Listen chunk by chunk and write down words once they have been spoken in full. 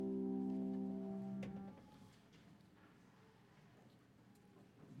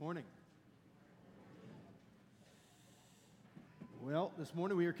morning. Well, this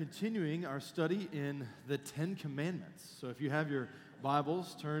morning we are continuing our study in the Ten Commandments. So if you have your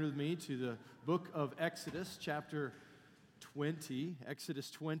Bibles, turn with me to the book of Exodus, chapter 20, Exodus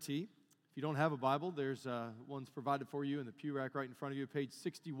 20. If you don't have a Bible, there's one's provided for you in the pew rack right in front of you. Page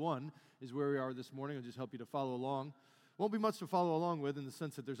 61 is where we are this morning. I'll just help you to follow along. Won't be much to follow along with in the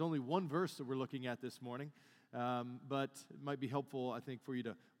sense that there's only one verse that we're looking at this morning. But it might be helpful, I think, for you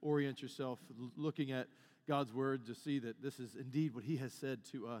to orient yourself looking at God's Word to see that this is indeed what He has said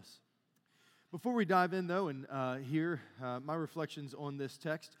to us. Before we dive in, though, and hear my reflections on this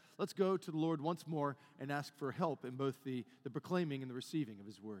text, let's go to the Lord once more and ask for help in both the proclaiming and the receiving of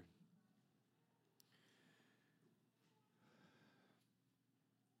His Word.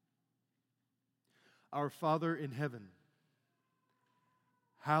 Our Father in heaven,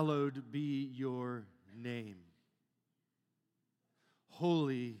 hallowed be your name.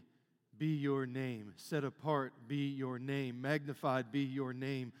 Holy be your name. Set apart be your name. Magnified be your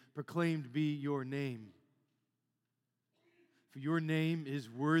name. Proclaimed be your name. For your name is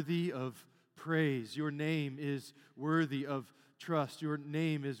worthy of praise. Your name is worthy of trust. Your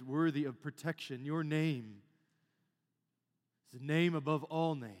name is worthy of protection. Your name is the name above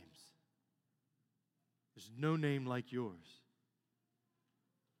all names. There's no name like yours.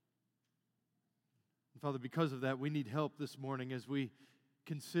 And Father, because of that, we need help this morning as we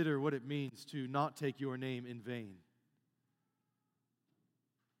consider what it means to not take your name in vain.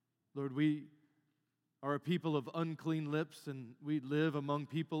 Lord, we are a people of unclean lips, and we live among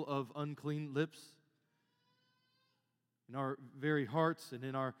people of unclean lips. In our very hearts and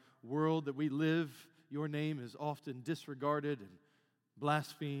in our world that we live, your name is often disregarded and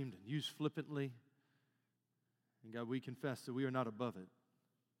blasphemed and used flippantly. And God, we confess that we are not above it.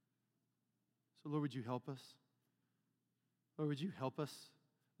 So Lord, would you help us? Lord, would you help us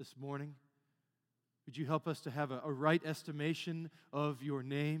this morning? Would you help us to have a right estimation of your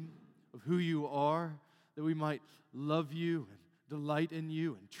name, of who you are, that we might love you and delight in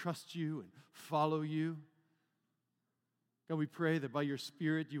you and trust you and follow you? God, we pray that by your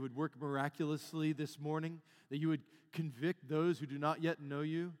Spirit you would work miraculously this morning, that you would convict those who do not yet know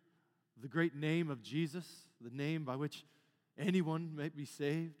you of the great name of Jesus, the name by which anyone may be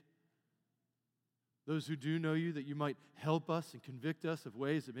saved. Those who do know you, that you might help us and convict us of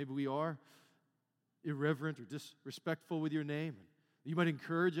ways that maybe we are irreverent or disrespectful with your name. And that you might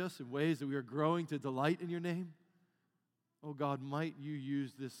encourage us in ways that we are growing to delight in your name. Oh God, might you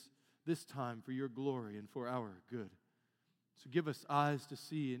use this time for your glory and for our good. So give us eyes to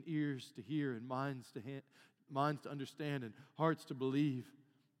see and ears to hear and minds to understand and hearts to believe.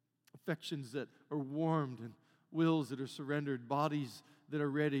 Affections that are warmed and wills that are surrendered, bodies that are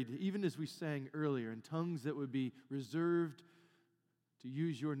readied, even as we sang earlier, and tongues that would be reserved to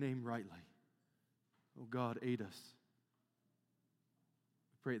use your name rightly. Oh God, aid us.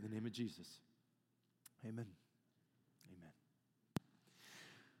 We pray in the name of Jesus. Amen. Amen.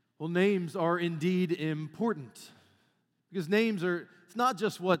 Well, names are indeed important, because names are, it's not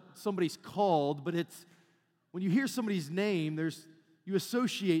just what somebody's called, but it's when you hear somebody's name, you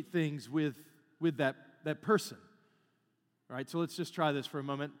associate things with that person. All right, so let's just try this for a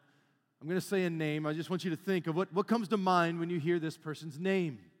moment. I'm going to say a name. I just want you to think of what comes to mind when you hear this person's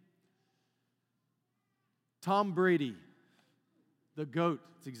name. Tom Brady, the GOAT.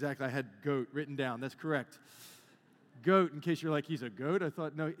 That's exactly, I had GOAT written down. That's correct. GOAT, in case you're like, he's a GOAT? I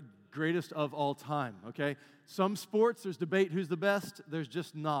thought, no, greatest of all time, okay? Some sports, there's debate who's the best. There's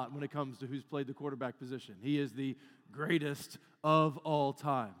just not when it comes to who's played the quarterback position. He is the greatest of all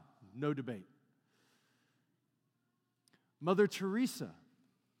time. No debate. Mother Teresa,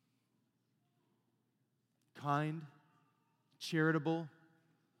 kind, charitable,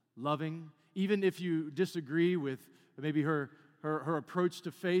 loving. Even if you disagree with maybe her approach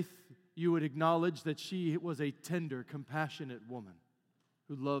to faith, you would acknowledge that she was a tender, compassionate woman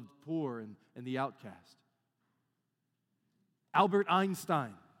who loved poor and the outcast. Albert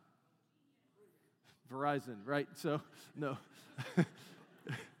Einstein. Verizon, right? So, no.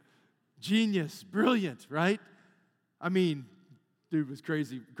 Genius, brilliant, right? I mean, dude was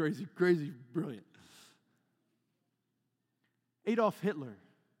crazy brilliant. Adolf Hitler.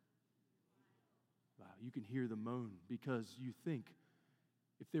 Wow, you can hear the moan because you think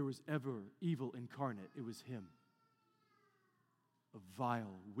if there was ever evil incarnate, it was him. A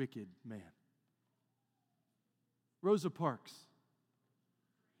vile, wicked man. Rosa Parks.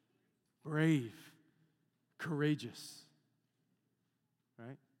 Brave, courageous,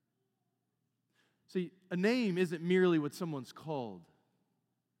 right? See, a name isn't merely what someone's called.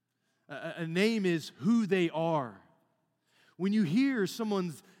 A name is who they are. When you hear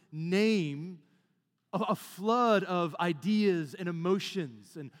someone's name, a flood of ideas and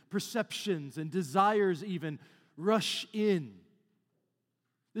emotions and perceptions and desires even rush in.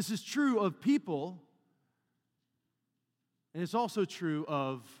 This is true of people, and it's also true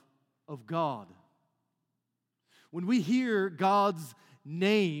of God. When we hear God's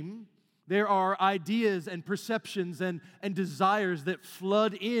name, there are ideas and perceptions and desires that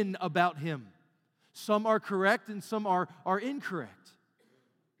flood in about Him. Some are correct and some are incorrect.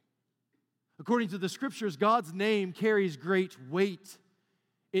 According to the Scriptures, God's name carries great weight.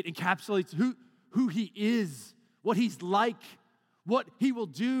 It encapsulates who He is, what He's like, what He will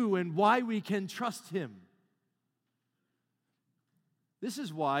do, and why we can trust Him. This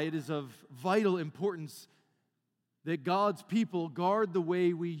is why it is of vital importance that God's people guard the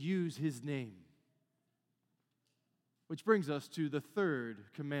way we use His name. Which brings us to the third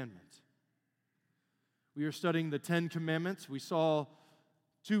commandment. We are studying the 10 Commandments. We saw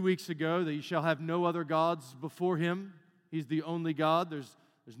 2 weeks ago that you shall have no other gods before Him. He's the only God. There's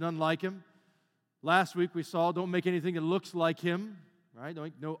none like Him. Last week we saw don't make anything that looks like Him, right?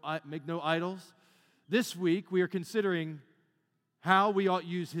 Make no idols. This week we are considering how we ought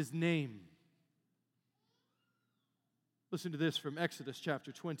use His name. Listen to this from Exodus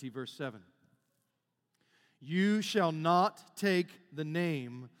chapter 20, verse 7. You shall not take the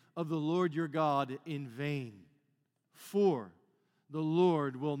name of the Lord your God in vain, for the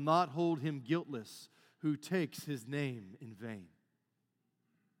Lord will not hold him guiltless who takes His name in vain.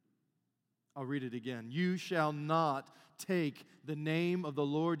 I'll read it again. You shall not take the name of the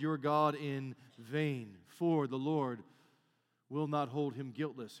Lord your God in vain, for the Lord will not hold him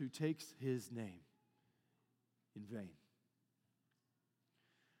guiltless who takes His name in vain.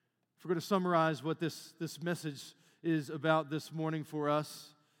 If we're going to summarize what this message is about this morning for us,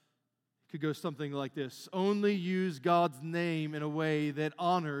 it could go something like this. Only use God's name in a way that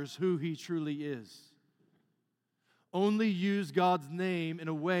honors who He truly is. Only use God's name in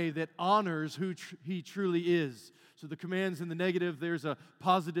a way that honors who He truly is. So the command's in the negative, there's a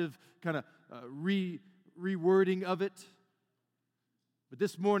positive kind of rewording of it. But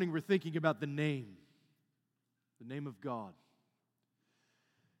this morning we're thinking about the name of God.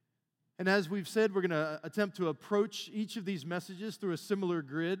 And as we've said, we're going to attempt to approach each of these messages through a similar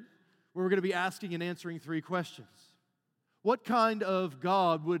grid where we're going to be asking and answering 3 questions. What kind of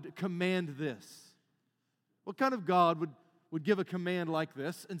God would command this? What kind of God would give a command like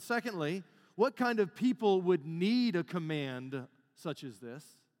this? And secondly, what kind of people would need a command such as this?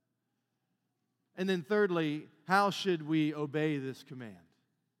 And then thirdly, how should we obey this command?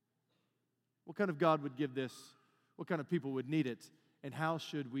 What kind of God would give this? What kind of people would need it? And how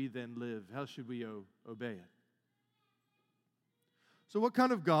should we then live? How should we obey it? So what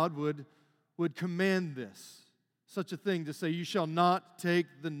kind of God would command this? Such a thing to say, you shall not take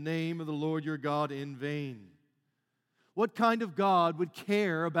the name of the Lord your God in vain. What kind of God would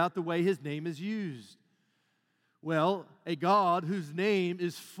care about the way His name is used? Well, a God whose name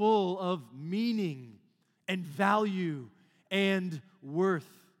is full of meaning and value and worth.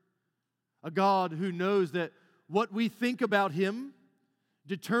 A God who knows that what we think about Him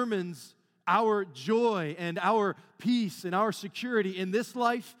determines our joy and our peace and our security in this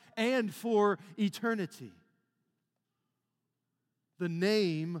life and for eternity. The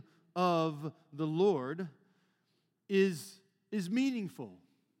name of the Lord is meaningful.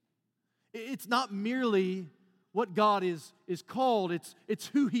 It's not merely what God is called, it's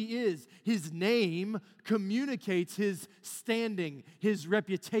who He is. His name communicates His standing, His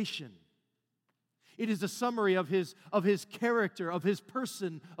reputation. It is a summary of His character, of His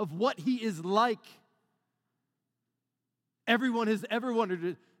person, of what He is like. Everyone has ever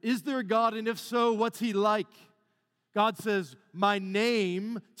wondered, is there a God? And if so, what's He like? God says, my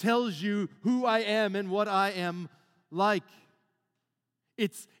name tells you who I am and what I am like.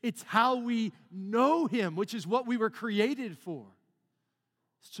 It's how we know Him, which is what we were created for.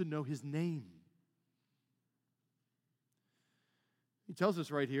 It's to know His name. He tells us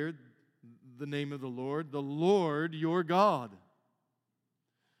right here, the name of the Lord your God.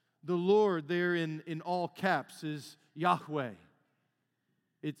 The Lord there in all caps is Yahweh.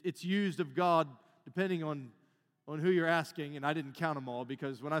 It's used of God depending on who you're asking, and I didn't count them all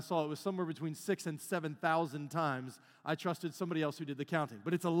because when I saw it was somewhere between 6,000 and 7,000 times, I trusted somebody else who did the counting.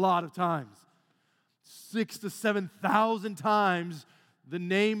 But it's a lot of times. 6,000 to 7,000 times the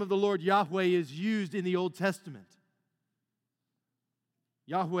name of the Lord Yahweh is used in the Old Testament.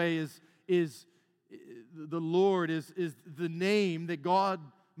 Yahweh is the Lord is the name that God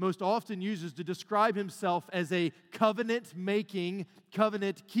most often uses to describe Himself as a covenant-making,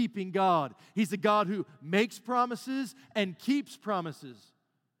 covenant-keeping God. He's a God who makes promises and keeps promises.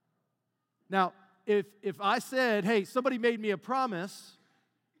 Now, if I said, hey, somebody made me a promise,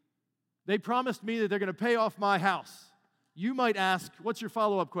 they promised me that they're going to pay off my house, you might ask, what's your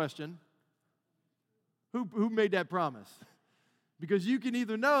follow-up question? Who made that promise? Because you can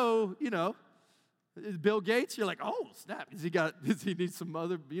either know, is Bill Gates? You're like, oh, snap. Does he need some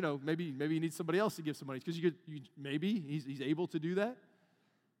other, maybe he needs somebody else to give some money. Because maybe he's able to do that.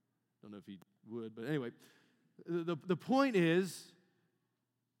 Don't know if he would, but anyway. The point is,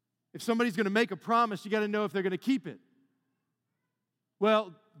 if somebody's going to make a promise, you got to know if they're going to keep it.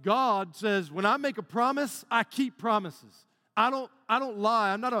 Well, God says, when I make a promise, I keep promises. I don't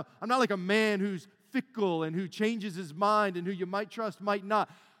lie. I'm not like a man who's fickle and who changes his mind and who you might trust, might not.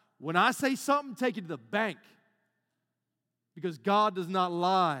 When I say something, take it to the bank. Because God does not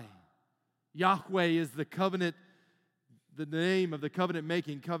lie. Yahweh is the name of the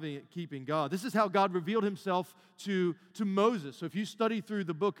covenant-making, covenant-keeping God. This is how God revealed himself to Moses. So if you study through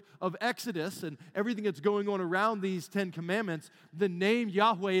the book of Exodus and everything that's going on around these 10 commandments, the name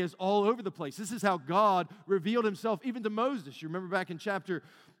Yahweh is all over the place. This is how God revealed himself even to Moses. You remember back in chapter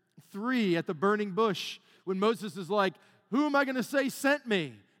 3 at the burning bush when Moses is like, who am I going to say sent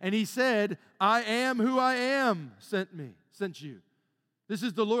me? And he said, I am who I am sent you. This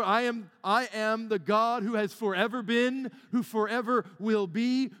is the Lord. I am the God who has forever been, who forever will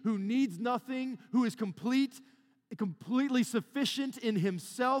be, who needs nothing, who is completely sufficient in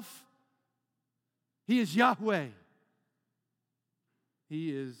himself. He is Yahweh. He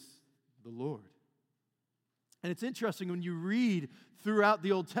is the Lord. And it's interesting when you read throughout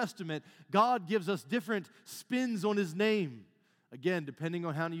the Old Testament, God gives us different spins on his name. Again, depending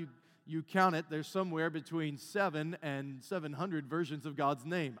on how you count it, there's somewhere between 7 and 700 versions of God's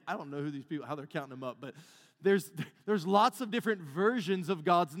name. I don't know who these people, how they're counting them up, but there's lots of different versions of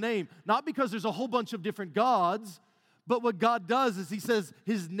God's name. Not because there's a whole bunch of different gods, but what God does is he says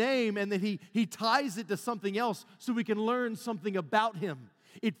his name and then he ties it to something else so we can learn something about him.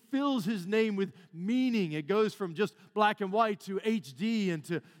 It fills his name with meaning. It goes from just black and white to HD and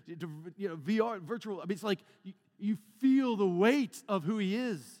to VR, virtual. I mean, it's like you feel the weight of who he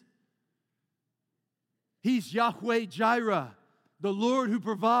is. He's Yahweh Jireh, the Lord who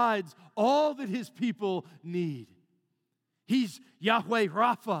provides all that his people need. He's Yahweh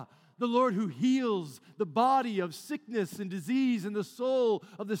Rapha, the Lord who heals the body of sickness and disease and the soul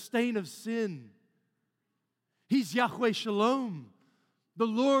of the stain of sin. He's Yahweh Shalom, the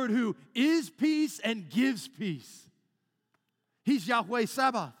Lord who is peace and gives peace. He's Yahweh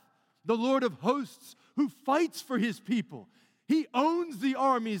Sabaoth, the Lord of hosts who fights for his people. He owns the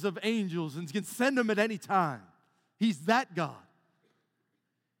armies of angels and can send them at any time. He's that God.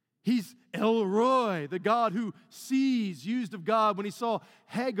 He's El Roi, the God who sees, used of God when he saw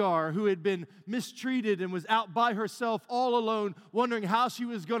Hagar, who had been mistreated and was out by herself all alone, wondering how she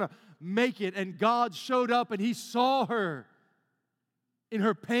was going to make it. And God showed up and he saw her in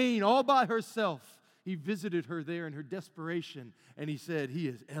her pain all by herself. He visited her there in her desperation, and he said, he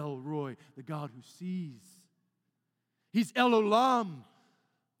is El Roi, the God who sees. He's El Olam,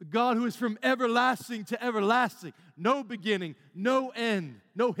 the God who is from everlasting to everlasting. No beginning, no end,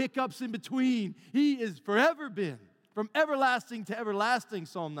 no hiccups in between. He is forever been, from everlasting to everlasting,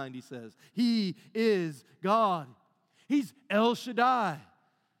 Psalm 90 says. He is God. He's El Shaddai,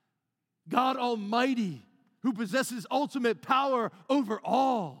 God Almighty, who possesses ultimate power over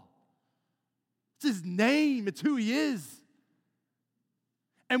all. It's his name. It's who he is.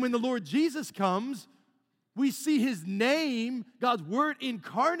 And when the Lord Jesus comes, we see his name, God's word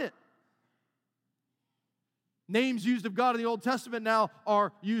incarnate. Names used of God in the Old Testament now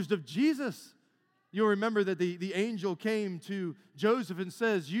are used of Jesus. You'll remember that the angel came to Joseph and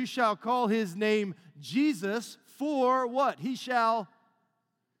says, you shall call his name Jesus, for what? He shall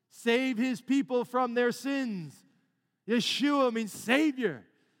save his people from their sins. Yeshua means Savior.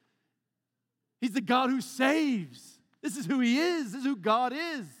 He's the God who saves. This is who he is. This is who God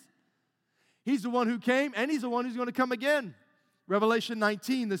is. He's the one who came, and he's the one who's going to come again. Revelation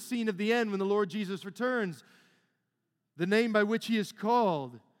 19, the scene of the end when the Lord Jesus returns. The name by which he is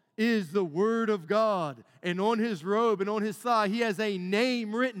called is the Word of God. And on his robe and on his thigh, he has a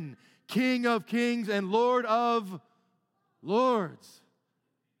name written, King of Kings and Lord of Lords.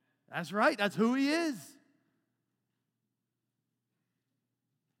 That's right. That's who he is.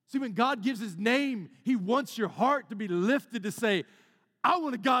 See, when God gives his name, he wants your heart to be lifted to say, I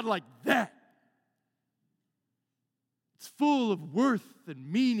want a God like that. It's full of worth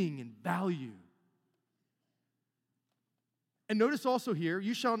and meaning and value. And notice also here,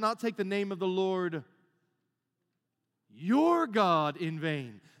 you shall not take the name of the Lord your God in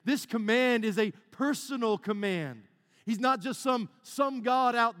vain. This command is a personal command. He's not just some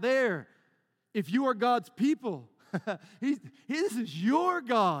God out there. If you are God's people, this is your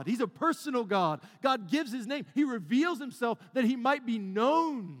God. He's a personal God. God gives His name. He reveals Himself that He might be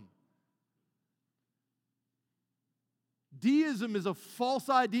known. Deism is a false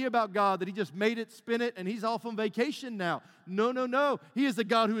idea about God, that He just made it, spin it, and He's off on vacation now. No, no, no. He is a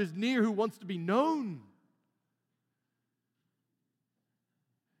God who is near, who wants to be known.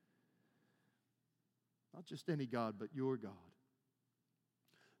 Not just any God, but your God.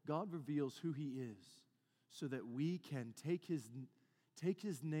 God reveals who He is so that we can take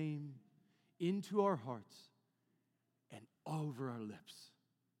His name into our hearts and over our lips,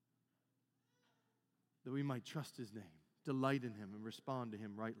 that we might trust His name, delight in Him, and respond to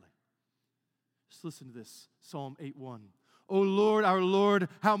Him rightly. Just listen to this, Psalm 8:1. O Lord, our Lord,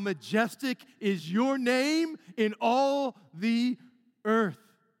 how majestic is your name in all the earth.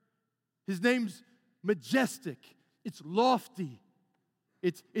 His name's majestic. It's lofty.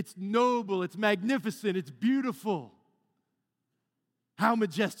 It's noble. It's magnificent. It's beautiful. How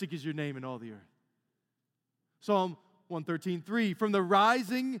majestic is your name in all the earth. Psalm 113:3. From the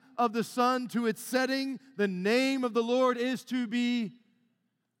rising of the sun to its setting, the name of the Lord is to be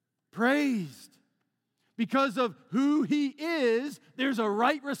praised. Because of who He is, there's a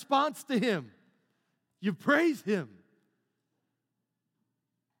right response to Him. You praise Him.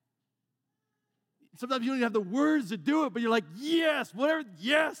 Sometimes you don't even have the words to do it, but you're like, yes, whatever,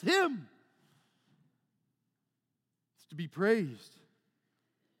 yes, Him. It's to be praised.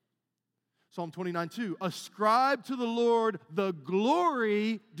 Psalm 29:2. Ascribe to the Lord the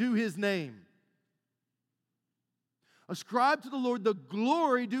glory due His name. Ascribe to the Lord the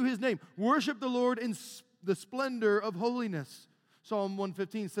glory due His name. Worship the Lord in the splendor of holiness. Psalm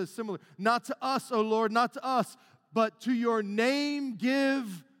 115 says similar. Not to us, O Lord, not to us, but to your name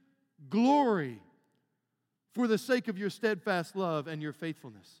give glory for the sake of your steadfast love and your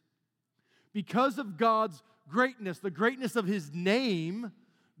faithfulness. Because of God's greatness, the greatness of His name,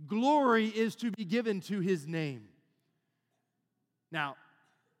 glory is to be given to His name. Now,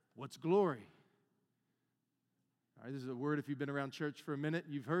 what's glory? All right, this is a word, if you've been around church for a minute,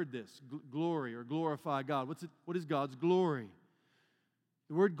 you've heard this. Glory or glorify God. What is God's glory?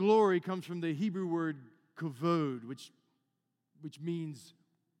 The word glory comes from the Hebrew word kavod, which means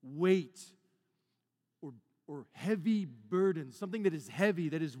weight or heavy burden, something that is heavy,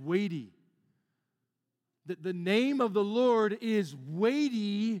 that is weighty. The name of the Lord is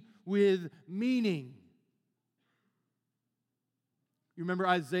weighty with meaning. You remember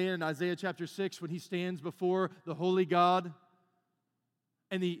Isaiah in Isaiah chapter 6 when he stands before the holy God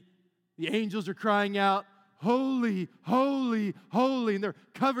and the angels are crying out, holy, holy, holy, and they're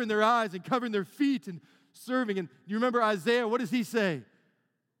covering their eyes and covering their feet and serving. And you remember Isaiah, what does he say?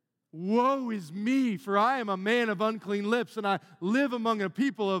 Woe is me, for I am a man of unclean lips, and I live among a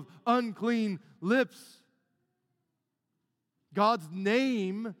people of unclean lips. God's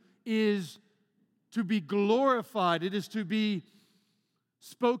name is to be glorified. It is to be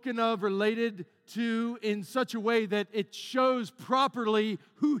spoken of, related to in such a way that it shows properly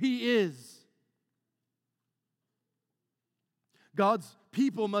who He is. God's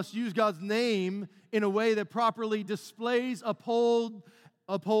people must use God's name in a way that properly displays, upholds,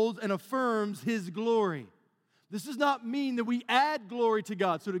 and affirms His glory. This does not mean that we add glory to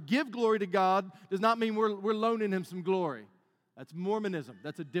God. So to give glory to God does not mean we're loaning Him some glory. That's Mormonism.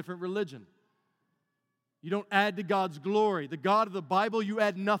 That's a different religion. You don't add to God's glory. The God of the Bible, you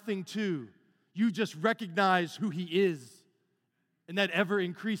add nothing to. You just recognize who He is, and that ever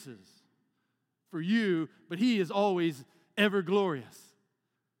increases for you, but He is always ever glorious.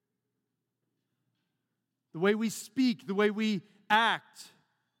 The way we speak, the way we act,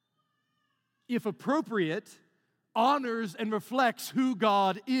 if appropriate, honors and reflects who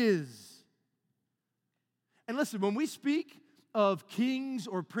God is. And listen, when we speak of kings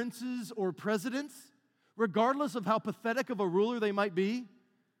or princes or presidents, regardless of how pathetic of a ruler they might be,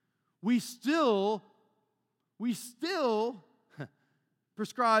 we still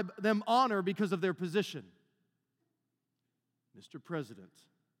prescribe them honor because of their position. Mr. President,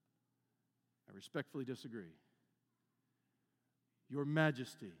 I respectfully disagree. Your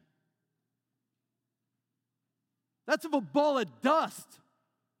Majesty. That's of a ball of dust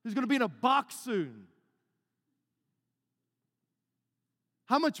who's going to be in a box soon.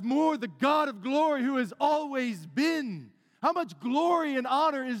 How much more the God of glory who has always been? How much glory and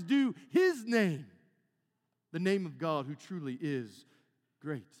honor is due His name? The name of God who truly is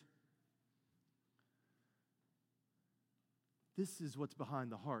great. This is what's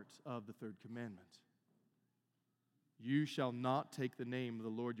behind the heart of the third commandment. You shall not take the name of the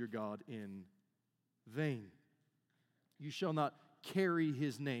Lord your God in vain. You shall not carry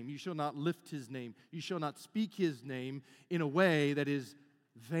his name. You shall not lift his name. You shall not speak his name in a way that is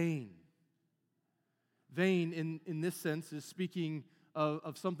vain. Vain, in this sense, is speaking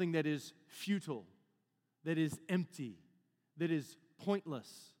of something that is futile, that is empty, that is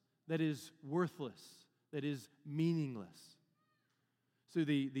pointless, that is worthless, that is meaningless. So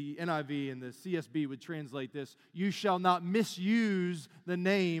the NIV and the CSB would translate this, you shall not misuse the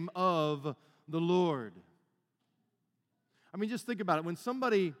name of the Lord. I mean, just think about it. When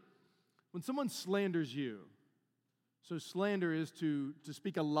someone slanders you, so slander is to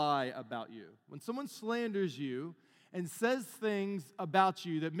speak a lie about you. When someone slanders you and says things about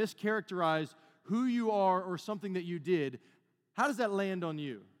you that mischaracterize who you are or something that you did, how does that land on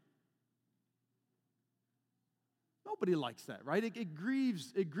you? Nobody likes that, right? It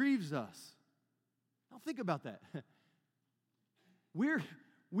grieves us. Now think about that.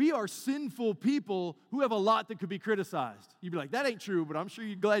 We are sinful people who have a lot that could be criticized. You'd be like, that ain't true, but I'm sure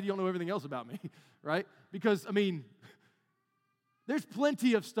you're glad you don't know everything else about me, right? Because, I mean, there's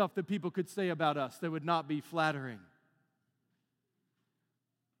plenty of stuff that people could say about us that would not be flattering.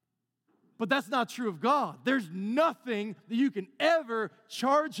 But that's not true of God. There's nothing that you can ever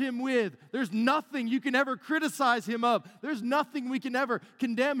charge him with. There's nothing you can ever criticize him of. There's nothing we can ever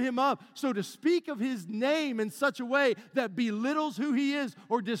condemn him of. So to speak of his name in such a way that belittles who he is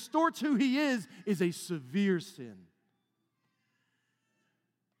or distorts who he is a severe sin.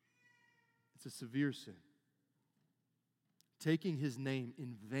 It's a severe sin. Taking his name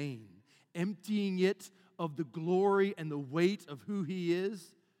in vain, emptying it of the glory and the weight of who he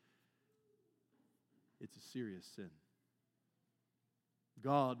is, it's a serious sin.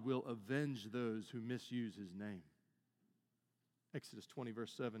 God will avenge those who misuse his name. Exodus 20,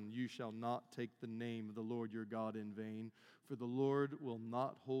 verse 7, you shall not take the name of the Lord your God in vain, for the Lord will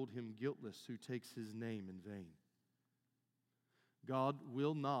not hold him guiltless who takes his name in vain. God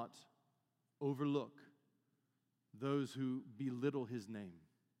will not overlook those who belittle his name,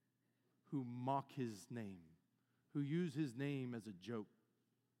 who mock his name, who use his name as a joke.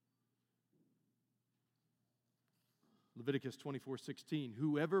 Leviticus 24:16,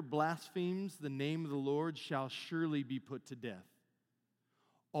 whoever blasphemes the name of the Lord shall surely be put to death.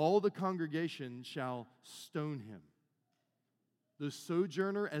 All the congregation shall stone him. The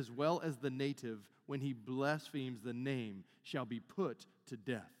sojourner as well as the native, when he blasphemes the name, shall be put to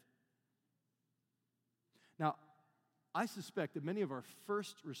death. Now, I suspect that many of our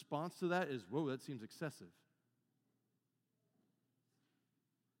first response to that is, whoa, that seems excessive.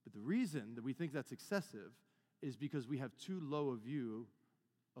 But the reason that we think that's excessive is because we have too low a view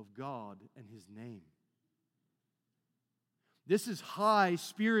of God and his name. This is high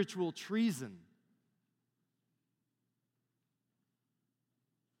spiritual treason.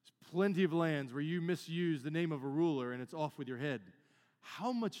 There's plenty of lands where you misuse the name of a ruler and it's off with your head.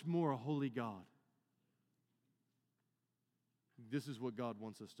 How much more a holy God? This is what God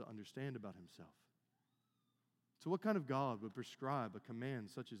wants us to understand about himself. So what kind of God would prescribe a command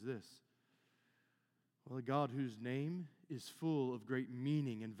such as this? Well, a God whose name is full of great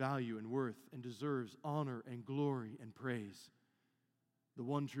meaning and value and worth and deserves honor and glory and praise. The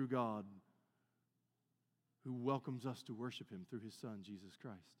one true God who welcomes us to worship him through his Son, Jesus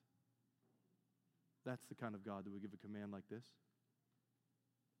Christ. That's the kind of God that would give a command like this.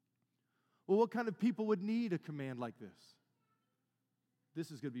 Well, what kind of people would need a command like this? This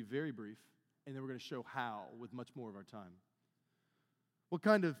is going to be very brief, and then we're going to show how with much more of our time. What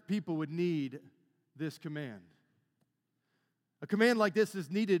kind of people would need this command? A command like this is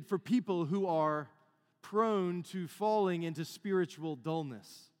needed for people who are prone to falling into spiritual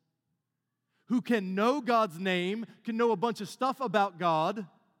dullness, who can know God's name, can know a bunch of stuff about God,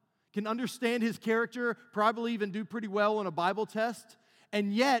 can understand his character, probably even do pretty well on a Bible test,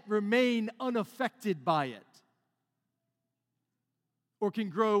 and yet remain unaffected by it, or can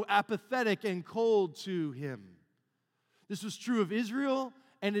grow apathetic and cold to him. This was true of Israel,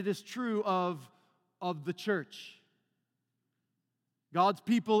 and it is true of the church. God's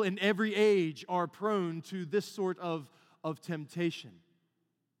people in every age are prone to this sort of temptation,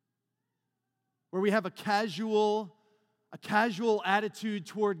 where we have a casual attitude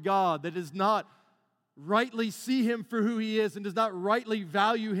toward God that does not rightly see him for who he is and does not rightly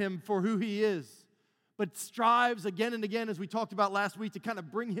value him for who he is, but strives again and again, as we talked about last week, to kind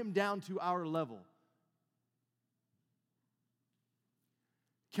of bring him down to our level.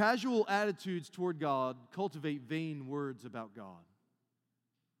 Casual attitudes toward God cultivate vain words about God.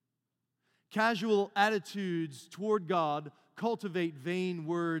 Casual attitudes toward God cultivate vain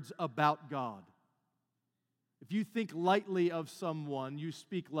words about God. If you think lightly of someone, you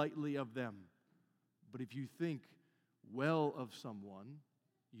speak lightly of them. But if you think well of someone,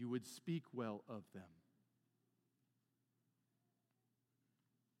 you would speak well of them.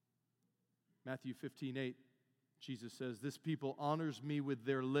 Matthew 15:8, Jesus says, "This people honors me with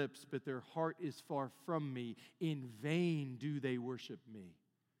their lips, but their heart is far from me. In vain do they worship me."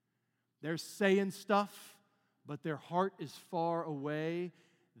 They're saying stuff, but their heart is far away.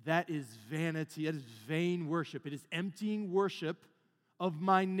 That is vanity. That is vain worship. It is emptying worship of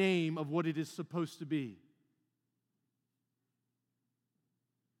my name, of what it is supposed to be.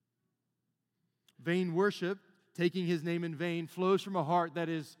 Vain worship, taking His name in vain, flows from a heart that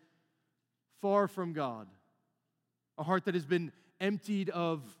is far from God. A heart that has been emptied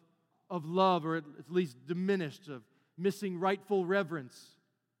of love, or at least diminished, of missing rightful reverence,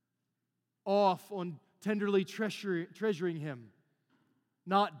 off on tenderly treasuring Him,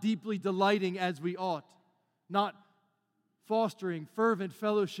 not deeply delighting as we ought, not fostering fervent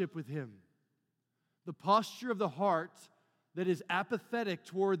fellowship with Him. The posture of the heart that is apathetic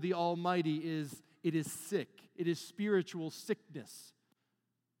toward the Almighty is sick. It is spiritual sickness.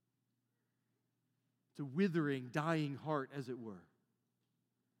 It's a withering, dying heart, as it were.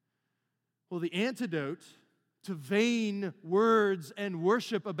 Well, the antidote to vain words and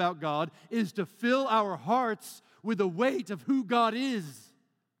worship about God is to fill our hearts with the weight of who God is.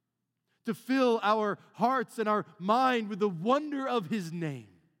 To fill our hearts and our mind with the wonder of His name.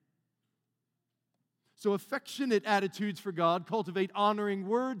 So affectionate attitudes for God cultivate honoring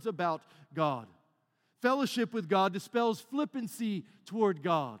words about God. Fellowship with God dispels flippancy toward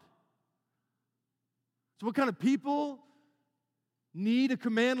God. So what kind of people need a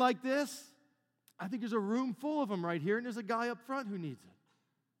command like this? I think there's a room full of them right here, and there's a guy up front who needs it.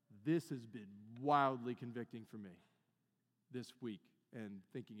 This has been wildly convicting for me this week and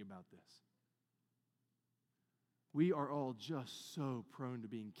thinking about this. We are all just so prone to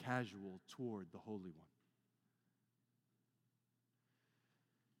being casual toward the Holy One.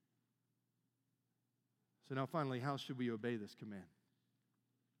 So now finally, how should we obey this command?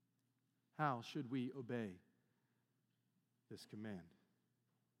 How should we obey this command?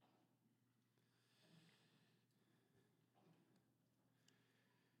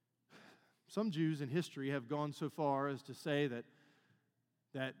 Some Jews in history have gone so far as to say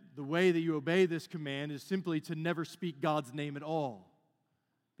that the way that you obey this command is simply to never speak God's name at all.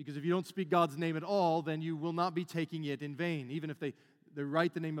 Because if you don't speak God's name at all, then you will not be taking it in vain. Even if they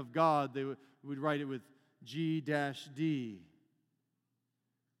write the name of God, they would write it with G-D.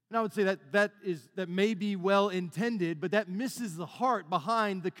 And I would say that may be well intended, but that misses the heart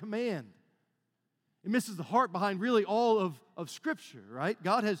behind the command. It misses the heart behind really all of Scripture, right?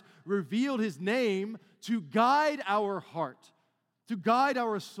 God has revealed His name to guide our heart, to guide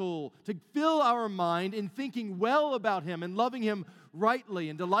our soul, to fill our mind in thinking well about Him and loving Him rightly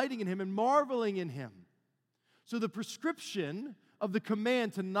and delighting in Him and marveling in Him. So the prescription of the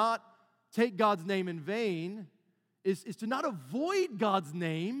command to not take God's name in vain is to not avoid God's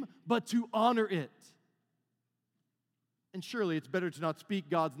name, but to honor it. And surely it's better to not speak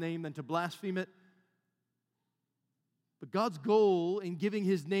God's name than to blaspheme it. But God's goal in giving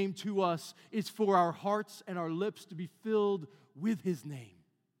His name to us is for our hearts and our lips to be filled with His name.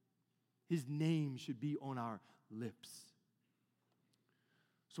 His name should be on our lips.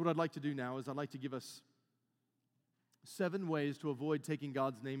 So what I'd like to do now is I'd like to give us 7 ways to avoid taking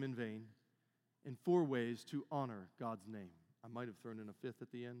God's name in vain and 4 ways to honor God's name. I might have thrown in a 5th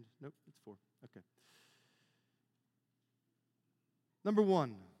at the end. Nope, it's 4. Okay. Number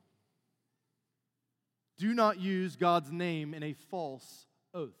 1. Do not use God's name in a false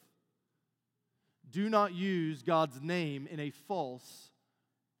oath. Do not use God's name in a false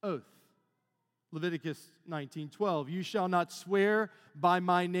oath. Leviticus 19:12, you shall not swear by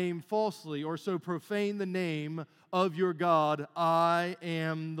my name falsely or so profane the name of your God. I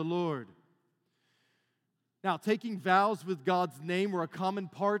am the Lord. Now, taking vows with God's name were a common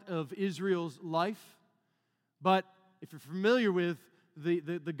part of Israel's life. But if you're familiar with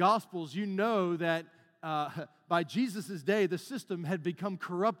the Gospels, you know that by Jesus' day, the system had become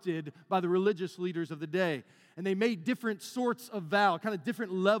corrupted by the religious leaders of the day. And they made different sorts of vows, kind of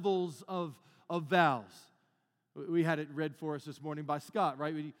different levels of vows. We had it read for us this morning by Scott,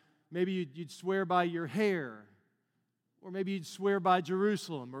 right? Maybe you'd swear by your hair, or maybe you'd swear by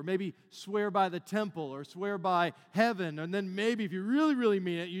Jerusalem, or maybe swear by the temple, or swear by heaven, and then maybe if you really, really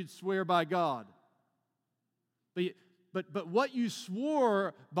mean it, you'd swear by God. But what you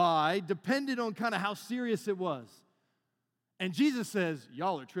swore by depended on kind of how serious it was. And Jesus says,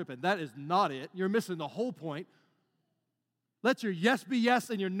 y'all are tripping. That is not it. You're missing the whole point. Let your yes be yes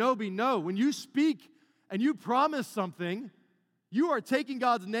and your no be no. When you speak and you promise something, you are taking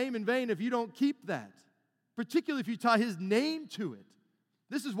God's name in vain if you don't keep that. particularly if you tie his name to it.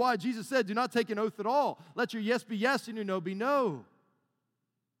 This is why Jesus said, do not take an oath at all. Let your yes be yes and your no be no.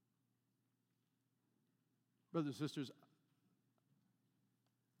 Brothers and sisters,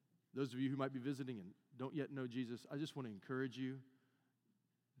 those of you who might be visiting and don't yet know Jesus, I just want to encourage you,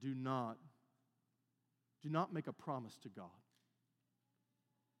 do not make a promise to God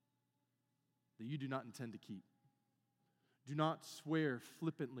that you do not intend to keep. Do not swear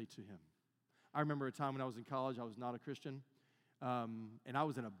flippantly to him. I remember a time when I was in college, I was not a Christian, and I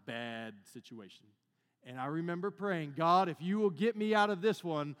was in a bad situation. And I remember praying, God, if you will get me out of this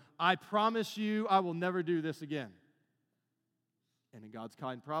one, I promise you I will never do this again. And in God's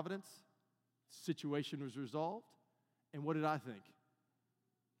kind providence, the situation was resolved. And what did I think?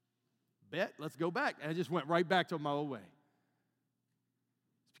 Bet, let's go back. And I just went right back to my old way.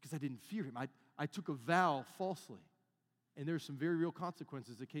 It's because I didn't fear him. I took a vow falsely. And there are some very real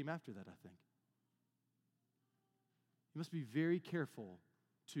consequences that came after that, I think. You must be very careful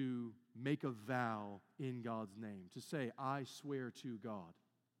to make a vow in God's name, to say, I swear to God.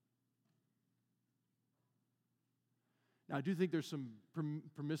 Now, I do think there's some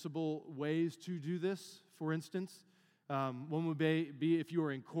permissible ways to do this. For instance, one would be if you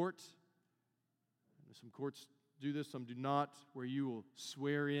are in court. Some courts do this, some do not, where you will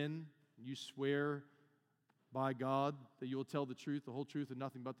swear in, you swear by God that you will tell the truth, the whole truth, and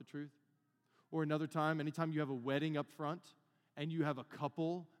nothing but the truth. Or another time, anytime you have a wedding up front, and you have a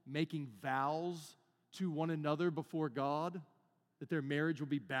couple making vows to one another before God that their marriage will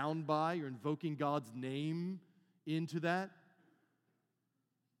be bound by, you're invoking God's name into that.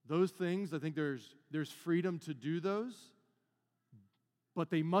 Those things, I think there's freedom to do those, but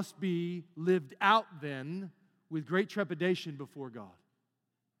they must be lived out then with great trepidation before God.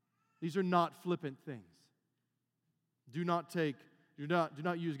 These are not flippant things. Do not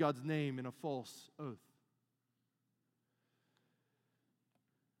use God's name in a false oath.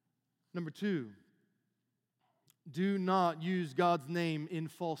 Number 2, do not use God's name in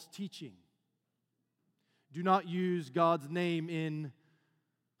false teaching. Do not use God's name in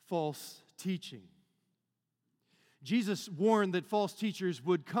false teaching. Jesus warned that false teachers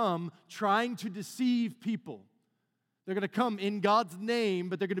would come trying to deceive people. They're going to come in God's name,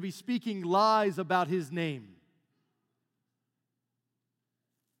 but they're going to be speaking lies about his name.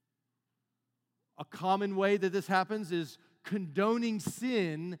 A common way that this happens is condoning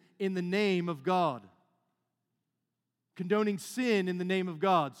sin in the name of God. Condoning sin in the name of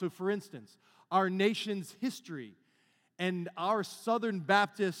God. So, for instance, our nation's history and our Southern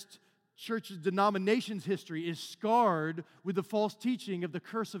Baptist Church's denomination's history is scarred with the false teaching of the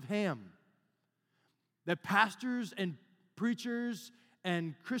curse of Ham. That pastors and preachers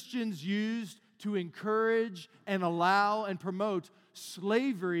and Christians used to encourage and allow and promote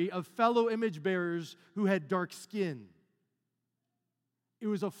slavery of fellow image bearers who had dark skin. It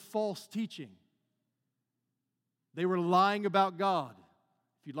was a false teaching. They were lying about God.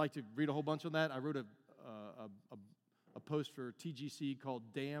 If you'd like to read a whole bunch on that, I wrote a post for TGC called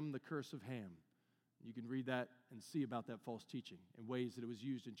Damn the Curse of Ham. You can read that and see about that false teaching and ways that it was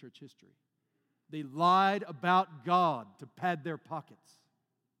used in church history. They lied about God to pad their pockets.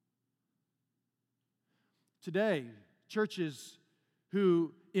 Today, churches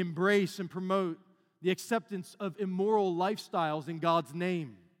who embrace and promote the acceptance of immoral lifestyles in God's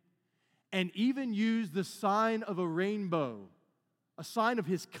name, and even use the sign of a rainbow, a sign of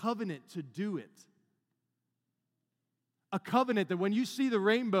his covenant, to do it. A covenant that when you see the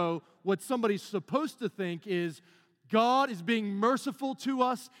rainbow, what somebody's supposed to think is, God is being merciful to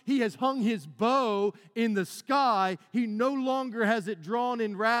us. He has hung his bow in the sky. He no longer has it drawn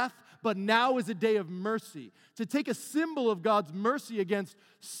in wrath, but now is a day of mercy. To take a symbol of God's mercy against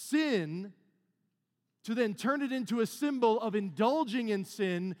sin, to then turn it into a symbol of indulging in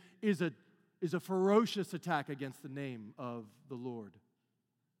sin, is a ferocious attack against the name of the Lord.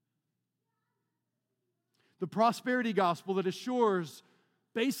 The prosperity gospel that assures,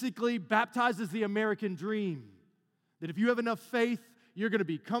 basically baptizes the American dream. That if you have enough faith, you're going to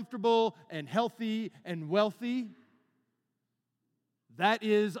be comfortable and healthy and wealthy. That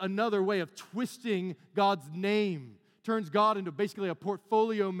is another way of twisting God's name. Turns God into basically a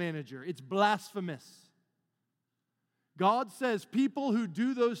portfolio manager. It's blasphemous. God says people who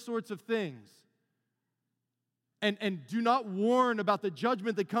do those sorts of things and do not warn about the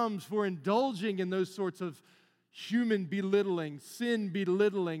judgment that comes for indulging in those sorts of human belittling, sin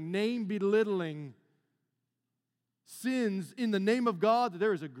belittling, name belittling sins in the name of God,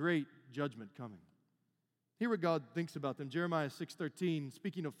 there is a great judgment coming. Hear what God thinks about them. Jeremiah 6:13,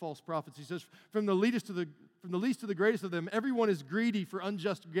 speaking of false prophets, he says, from the least to the greatest of them, everyone is greedy for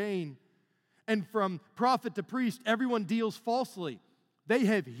unjust gain, and from prophet to priest, everyone deals falsely. They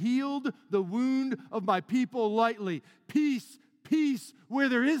have healed the wound of my people lightly. Peace, peace, where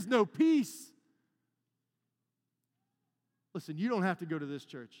there is no peace. Listen, you don't have to go to this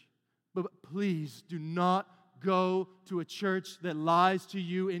church, but please do not go to a church that lies to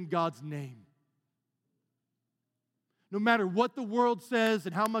you in God's name. No matter what the world says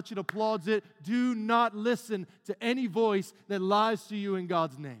and how much it applauds it, do not listen to any voice that lies to you in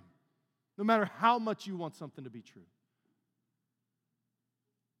God's name, no matter how much you want something to be true.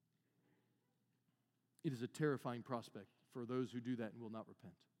 It is a terrifying prospect for those who do that and will not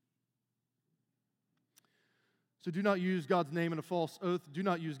repent. So do not use God's name in a false oath. Do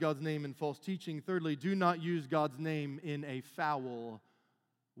not use God's name in false teaching. Thirdly, do not use God's name in a foul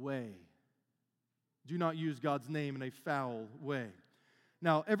way. Do not use God's name in a foul way.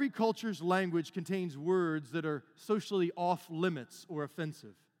 Now, every culture's language contains words that are socially off limits or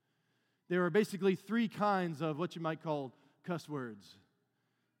offensive. There are basically three kinds of what you might call cuss words.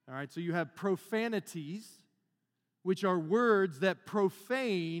 All right, so you have profanities, which are words that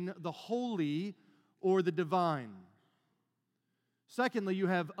profane the holy or the divine. Secondly, you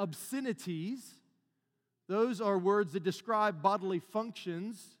have obscenities. Those are words that describe bodily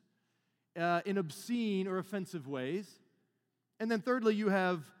functions in obscene or offensive ways. And then thirdly, you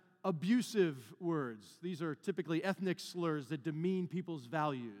have abusive words. These are typically ethnic slurs that demean people's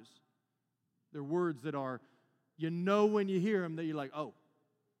values. They're words that are, you know when you hear them that you're like, oh,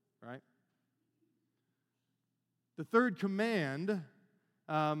 right? The third command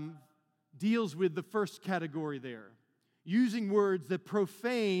deals with the first category there, using words that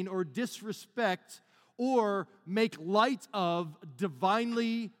profane or disrespect or make light of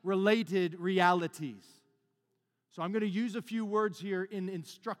divinely related realities. So I'm going to use a few words here in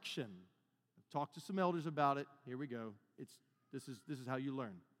instruction. I've talked to some elders about it. Here we go. This is how you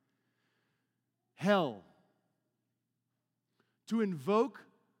learn. Hell. To invoke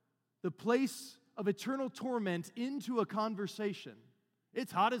the place of eternal torment into a conversation.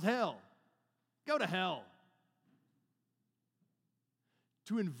 It's hot as hell. Go to hell.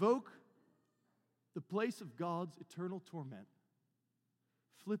 To invoke the place of God's eternal torment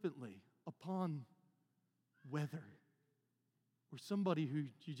flippantly upon weather or somebody who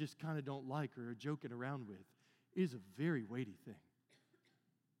you just kind of don't like or are joking around with is a very weighty thing.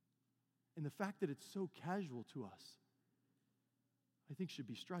 And the fact that it's so casual to us, I think, should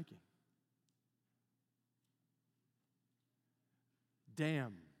be striking.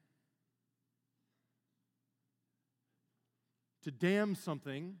 Damn. To damn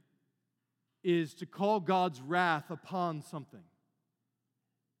something is to call God's wrath upon something.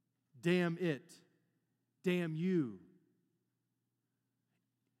 Damn it. Damn you.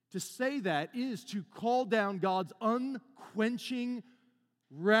 To say that is to call down God's unquenching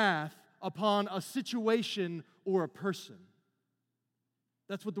wrath upon a situation or a person.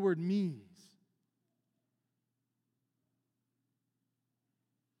 That's what the word means.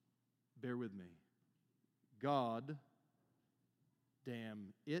 Bear with me. God,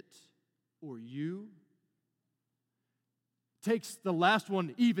 damn it, or you, takes the last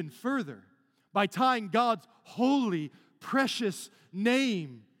one even further by tying God's holy, precious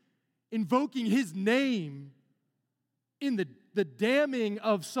name, invoking His name in the damning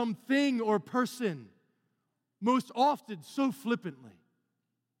of something or person, most often so flippantly.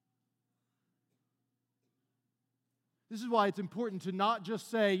 This is why it's important to not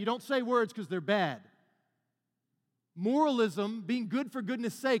just say, you don't say words because they're bad. Moralism, being good for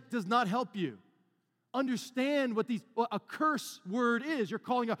goodness sake, does not help you. Understand what a curse word is. You're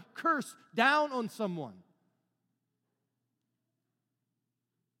calling a curse down on someone.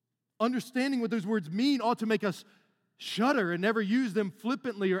 Understanding what those words mean ought to make us shudder and never use them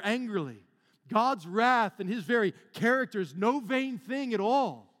flippantly or angrily. God's wrath and His very character is no vain thing at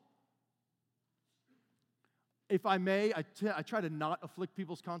all. If I may, I try to not afflict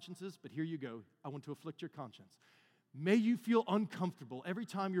people's consciences, but here you go. I want to afflict your conscience. May you feel uncomfortable every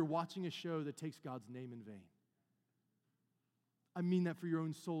time you're watching a show that takes God's name in vain. I mean that for your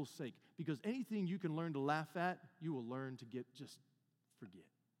own soul's sake, because anything you can learn to laugh at, you will learn to just forget.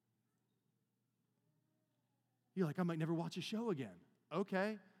 You're like, I might never watch a show again.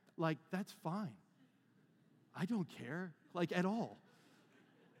 Okay, that's fine. I don't care, at all.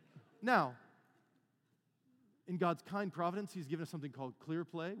 Now, in God's kind providence, He's given us something called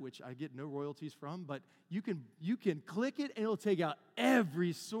ClearPlay, which I get no royalties from, but you can click it and it'll take out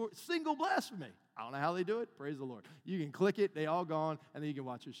every single blasphemy. I don't know how they do it. Praise the Lord. You can click it, they all gone, and then you can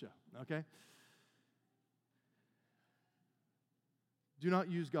watch your show, okay? Do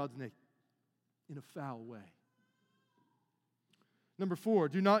not use God's name in a foul way. Number 4,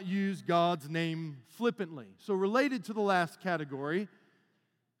 do not use God's name flippantly. So related to the last category,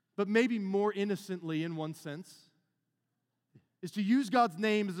 but maybe more innocently in one sense, is to use God's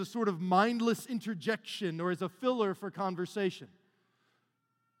name as a sort of mindless interjection or as a filler for conversation.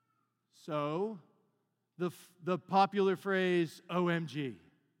 So, the popular phrase, OMG.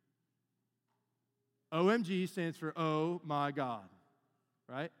 OMG stands for oh my God,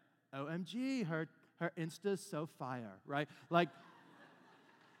 right? OMG, her Insta's so fire, right? Like,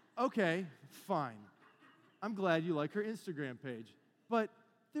 okay, fine. I'm glad you like her Instagram page, but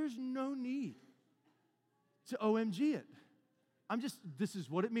there's no need to OMG it. This is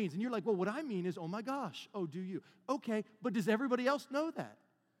what it means. And you're like, well, what I mean is, oh my gosh. Oh, do you? Okay, but does everybody else know that?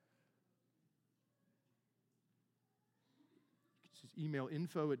 Just email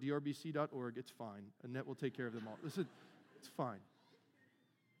info@drbc.org. It's fine. Annette will take care of them all. Listen, it's fine.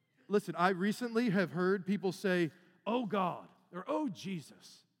 Listen, I recently have heard people say, oh God, or oh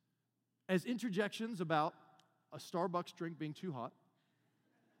Jesus, as interjections about a Starbucks drink being too hot.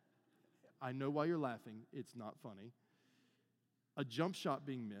 I know why you're laughing. It's not funny. A jump shot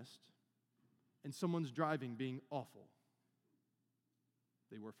being missed, and someone's driving being awful.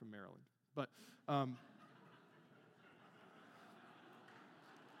 They were from Maryland. But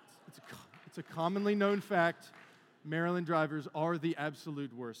it's a commonly known fact. Maryland drivers are the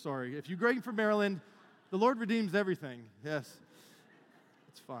absolute worst. Sorry. If you're going from Maryland, the Lord redeems everything. Yes.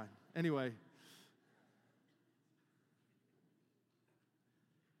 It's fine. Anyway.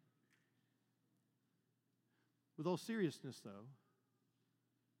 With all seriousness, though,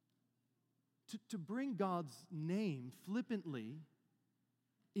 to bring God's name flippantly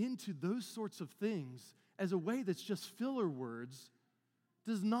into those sorts of things as a way that's just filler words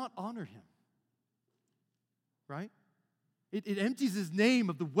does not honor him. Right? It empties his name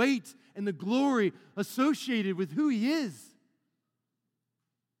of the weight and the glory associated with who he is.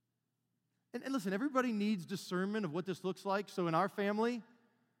 And listen, everybody needs discernment of what this looks like. So in our family,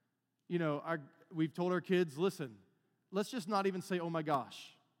 we've told our kids, listen, let's just not even say, oh my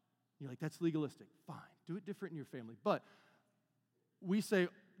gosh. You're like, that's legalistic. Fine, do it different in your family. But we say,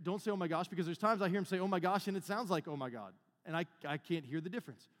 don't say oh my gosh, because there's times I hear them say oh my gosh, and it sounds like oh my God. And I can't hear the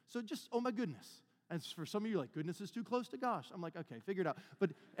difference. So just oh my goodness. And for some of you, like, goodness is too close to gosh. I'm like, okay, figure it out.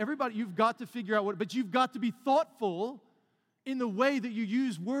 But everybody, you've got to figure out but you've got to be thoughtful in the way that you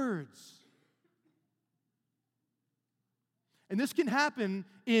use words. And this can happen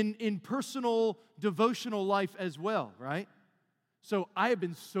in personal, devotional life as well, right? So I have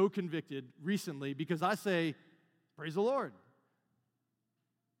been so convicted recently because I say, praise the Lord.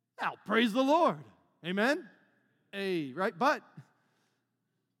 Now, praise the Lord. Amen? Hey, right? But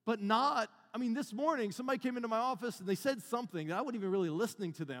not, this morning somebody came into my office and they said something that I wasn't even really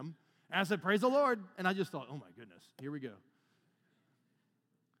listening to them. And I said, praise the Lord. And I just thought, oh my goodness, here we go.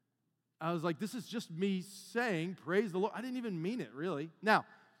 I was like, this is just me saying, praise the Lord. I didn't even mean it, really. Now,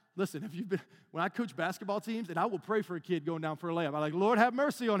 listen, when I coach basketball teams, and I will pray for a kid going down for a layup, I'm like, Lord, have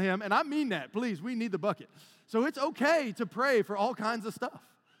mercy on him. And I mean that. Please, we need the bucket. So it's okay to pray for all kinds of stuff.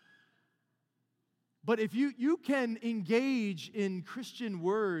 But if you can engage in Christian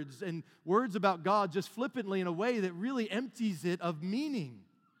words and words about God just flippantly in a way that really empties it of meaning,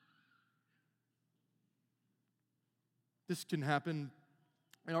 this can happen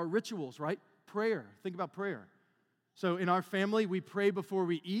in our rituals, right? Prayer. Think about prayer. So in our family, we pray before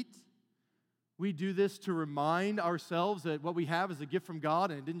we eat. We do this to remind ourselves that what we have is a gift from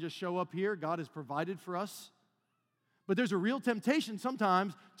God and it didn't just show up here. God has provided for us. But there's a real temptation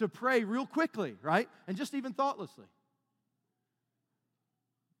sometimes to pray real quickly, right? And just even thoughtlessly.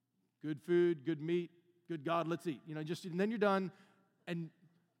 Good food, good meat, good God, let's eat. And then you're done.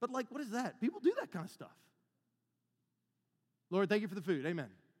 But what is that? People do that kind of stuff. Lord, thank you for the food. Amen.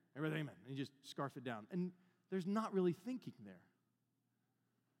 Everything, amen. And you just scarf it down. And there's not really thinking there.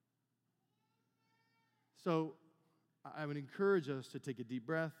 So I would encourage us to take a deep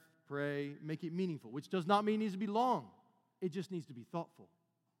breath, pray, make it meaningful, which does not mean it needs to be long. It just needs to be thoughtful.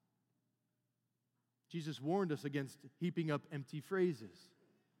 Jesus warned us against heaping up empty phrases.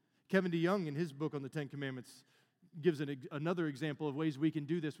 Kevin DeYoung, in his book on the Ten Commandments, gives another example of ways we can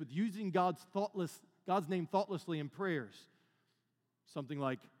do this with using God's name thoughtlessly in prayers. Something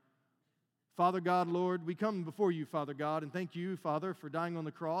like, Father God, Lord, we come before you, Father God, and thank you, Father, for dying on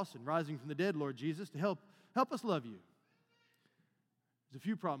the cross and rising from the dead, Lord Jesus, to help us love you. There's a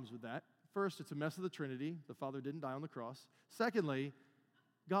few problems with that. First, it's a mess of the Trinity. The Father didn't die on the cross. Secondly,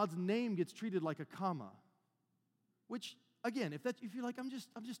 God's name gets treated like a comma, which, again, if you're like, I'm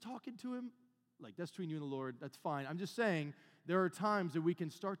just talking to him, like that's between you and the Lord, that's fine. I'm just saying there are times that we can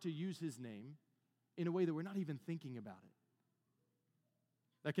start to use his name in a way that we're not even thinking about it.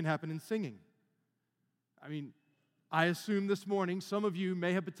 That can happen in singing. I mean, I assume this morning some of you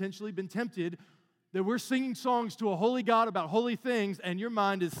may have potentially been tempted that we're singing songs to a holy God about holy things, and your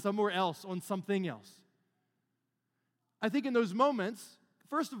mind is somewhere else on something else. I think in those moments,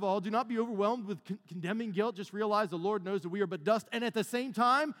 first of all, do not be overwhelmed with condemning guilt. Just realize the Lord knows that we are but dust. And at the same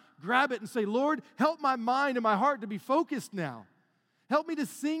time, grab it and say, Lord, help my mind and my heart to be focused now. Help me to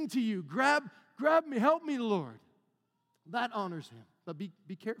sing to you. Grab me. Help me, Lord. That honors him. But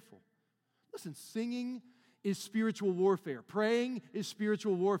be careful. Listen, singing is spiritual warfare. Praying is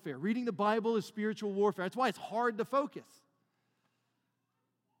spiritual warfare. Reading the Bible is spiritual warfare. That's why it's hard to focus.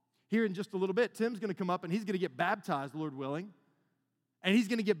 Here in just a little bit, Tim's going to come up and he's going to get baptized, Lord willing. And he's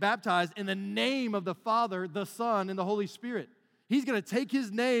going to get baptized in the name of the Father, the Son, and the Holy Spirit. He's going to take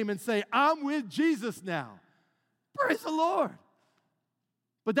his name and say, I'm with Jesus now. Praise the Lord.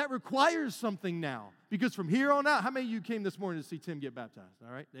 But that requires something now. Because from here on out, how many of you came this morning to see Tim get baptized?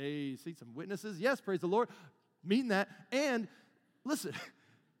 All right, they see some witnesses. Yes, praise the Lord. Mean that. And listen,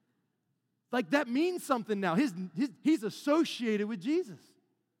 like that means something now. He's associated with Jesus.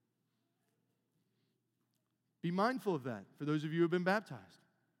 Be mindful of that for those of you who have been baptized.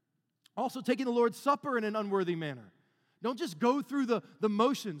 Also, taking the Lord's Supper in an unworthy manner. Don't just go through the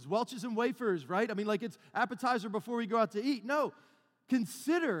motions, Welch's and wafers, right? I mean, like it's appetizer before we go out to eat. No,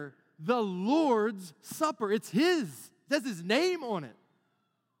 consider the Lord's Supper. It's His. It has His name on it.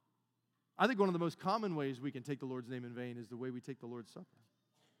 I think one of the most common ways we can take the Lord's name in vain is the way we take the Lord's Supper.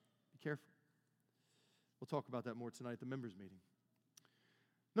 Be careful. We'll talk about that more tonight at the members' meeting.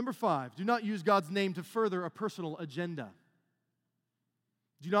 Number 5, do not use God's name to further a personal agenda.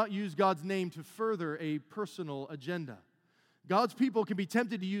 Do not use God's name to further a personal agenda. God's people can be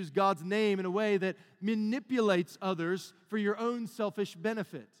tempted to use God's name in a way that manipulates others for your own selfish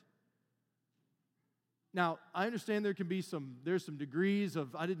benefit. Now, I understand there's some degrees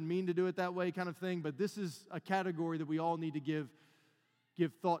of I didn't mean to do it that way kind of thing, but this is a category that we all need to give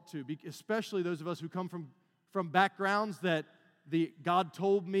thought to, especially those of us who come from backgrounds that the God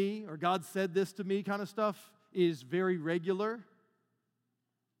told me or God said this to me kind of stuff is very regular.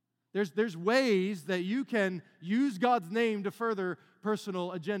 There's ways that you can use God's name to further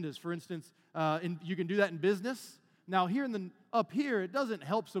personal agendas. For instance, you can do that in business. Now, up here, it doesn't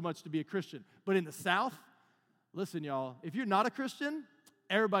help so much to be a Christian. But in the South, listen, y'all, if you're not a Christian,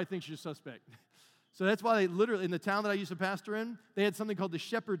 everybody thinks you're suspect. So that's why they literally, in the town that I used to pastor in, they had something called the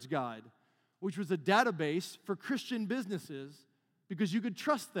Shepherd's Guide, which was a database for Christian businesses because you could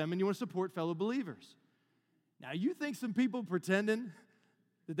trust them and you want to support fellow believers. Now, you think some people pretending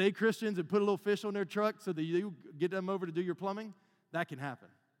that they Christians and put a little fish on their truck so that you get them over to do your plumbing? That can happen.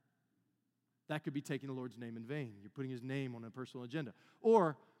 That could be taking the Lord's name in vain. You're putting His name on a personal agenda.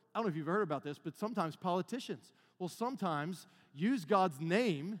 Or, I don't know if you've heard about this, but sometimes politicians will sometimes use God's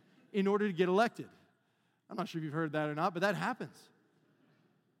name in order to get elected. I'm not sure if you've heard that or not, but that happens.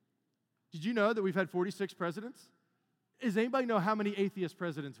 Did you know that we've had 46 presidents? Does anybody know how many atheist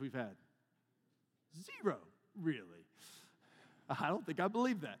presidents we've had? 0, really. I don't think I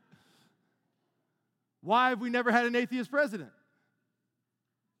believe that. Why have we never had an atheist president?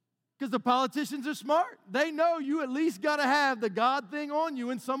 Because the politicians are smart. They know you at least got to have the God thing on you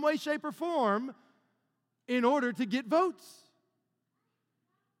in some way, shape, or form in order to get votes.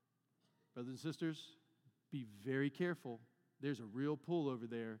 Brothers and sisters, be very careful. There's a real pull over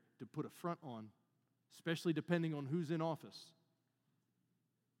there to put a front on, especially depending on who's in office.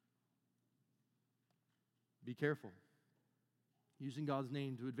 Be careful. Using God's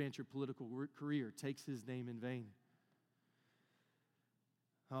name to advance your political career takes His name in vain.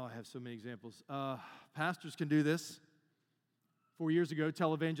 Oh, I have so many examples. Pastors can do this. 4 years ago,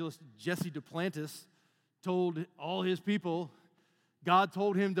 televangelist Jesse Duplantis told all his people God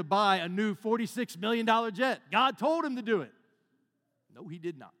told him to buy a new $46 million jet. God told him to do it. No, he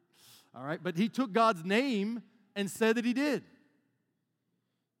did not. All right, but he took God's name and said that he did.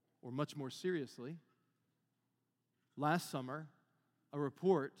 Or much more seriously, last summer, a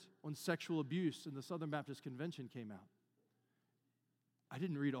report on sexual abuse in the Southern Baptist Convention came out. I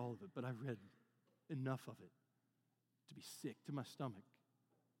didn't read all of it, but I read enough of it to be sick to my stomach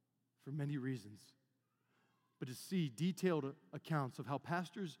for many reasons. But to see detailed accounts of how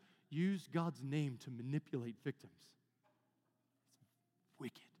pastors use God's name to manipulate victims. It's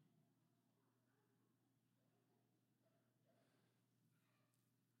wicked.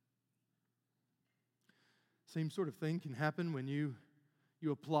 Same sort of thing can happen when you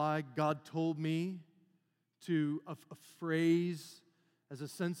apply God told me to a phrase as a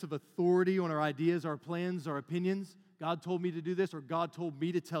sense of authority on our ideas, our plans, our opinions. God told me to do this, or God told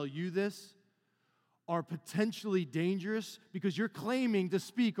me to tell you this. are potentially dangerous because you're claiming to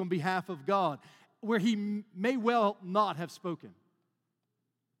speak on behalf of God where He may well not have spoken.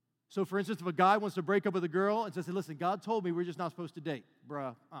 So, for instance, if a guy wants to break up with a girl and says, listen, God told me we're just not supposed to date.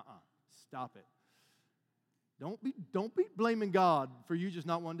 Bruh, stop it. Don't be blaming God for you just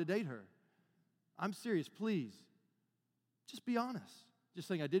not wanting to date her. I'm serious, please. Just be honest. Just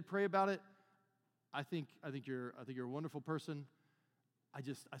saying, I did pray about it. I think you're a wonderful person. I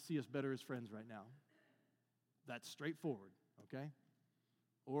see us better as friends right now. That's straightforward, okay?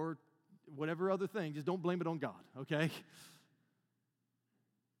 Or whatever other thing, just don't blame it on God, okay?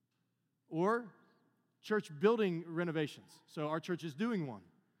 Or church building renovations. So our church is doing one.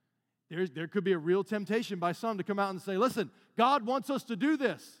 There could be a real temptation by some to come out and say, listen, God wants us to do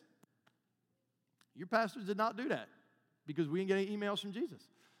this. Your pastors did not do that because we didn't get any emails from Jesus.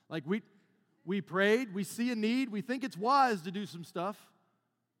 Like we prayed, we see a need, we think it's wise to do some stuff,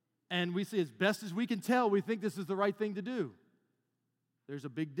 and we see as best as we can tell, we think this is the right thing to do. There's a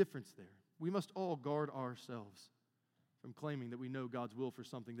big difference there. We must all guard ourselves from claiming that we know God's will for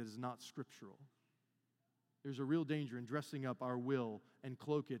something that is not scriptural. There's a real danger in dressing up our will and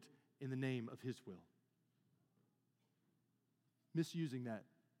cloak it in the name of His will. Misusing that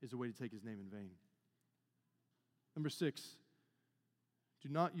is a way to take His name in vain. Number 6, do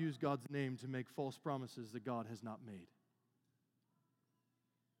not use God's name to make false promises that God has not made.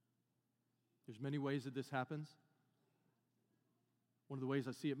 There's many ways that this happens. One of the ways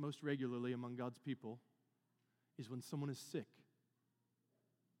I see it most regularly among God's people is when someone is sick.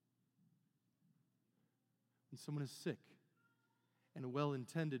 When someone is sick and a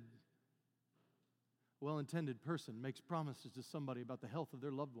well-intended person makes promises to somebody about the health of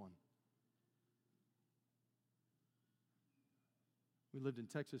their loved one. We lived in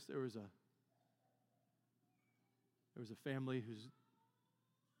Texas. There was a family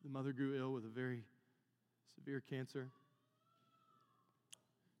the mother grew ill with a very severe cancer.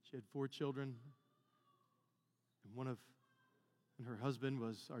 She had 4 children, and her husband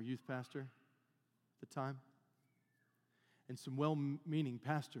was our youth pastor at the time. And some well-meaning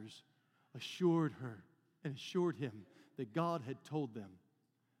pastors assured her and assured him that God had told them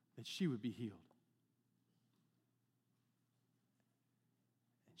that she would be healed.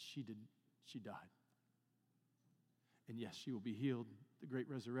 And she died. And yes, she will be healed. The great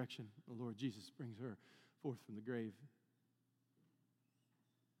resurrection, the Lord Jesus brings her forth from the grave.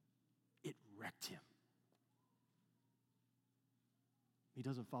 It wrecked him. He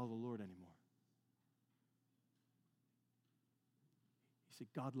doesn't follow the Lord anymore. He said,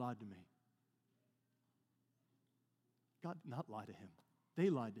 God lied to me. God did not lie to him.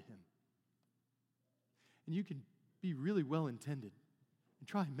 They lied to him. And you can be really well-intended and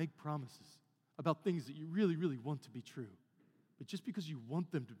try and make promises about things that you really, really want to be true. But just because you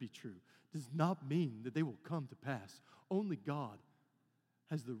want them to be true does not mean that they will come to pass. Only God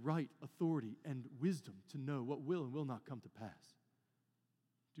has the right authority and wisdom to know what will and will not come to pass.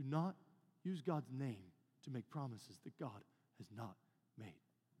 Do not use God's name to make promises that God has not made.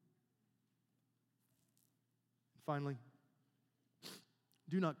 And finally,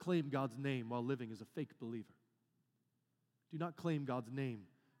 do not claim God's name while living as a fake believer. Do not claim God's name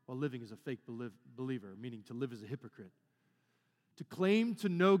while living as a fake believer, meaning to live as a hypocrite. To claim to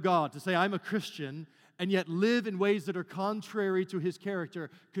know God, to say, I'm a Christian, and yet live in ways that are contrary to His character,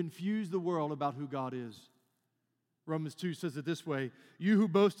 confuse the world about who God is. Romans 2 says it this way, you who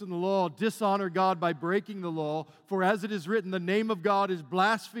boast in the law dishonor God by breaking the law, for as it is written, the name of God is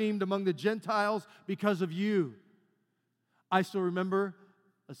blasphemed among the Gentiles because of you. I still remember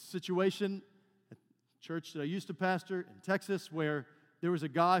a situation at a church that I used to pastor in Texas where there was a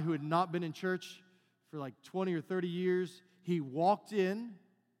guy who had not been in church for like 20 or 30 years. He walked in,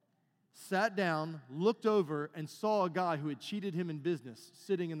 sat down, looked over, and saw a guy who had cheated him in business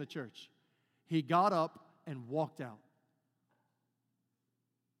sitting in the church. He got up and walked out.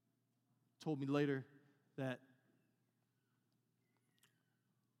 Told me later that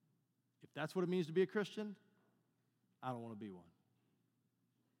if that's what it means to be a Christian, I don't want to be one.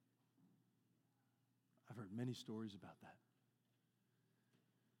 I've heard many stories about that.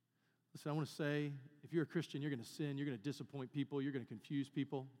 Listen, I want to say, if you're a Christian, you're going to sin, you're going to disappoint people, you're going to confuse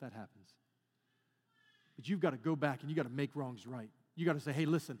people. That happens. But you've got to go back and you've got to make wrongs right. You got to say, hey,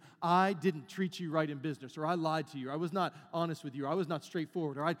 listen, I didn't treat you right in business, or I lied to you, or I was not honest with you, or I was not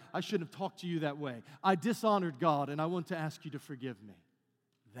straightforward, or I shouldn't have talked to you that way. I dishonored God, and I want to ask you to forgive me.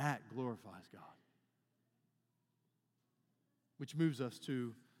 That glorifies God. Which moves us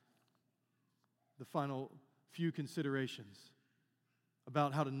to the final few considerations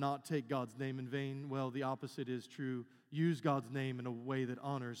about how to not take God's name in vain. Well, the opposite is true. Use God's name in a way that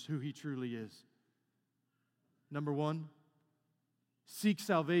honors who He truly is. Number one, seek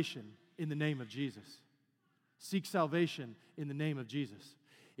salvation in the name of Jesus. Seek salvation in the name of Jesus.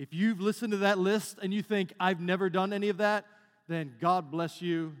 If you've listened to that list and you think, I've never done any of that, then God bless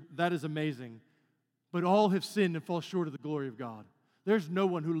you. That is amazing. But all have sinned and fall short of the glory of God. There's no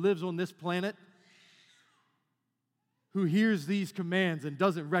one who lives on this planet who hears these commands and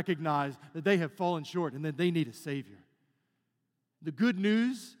doesn't recognize that they have fallen short and that they need a Savior. The good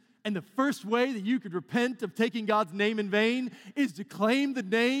news and the first way that you could repent of taking God's name in vain is to claim the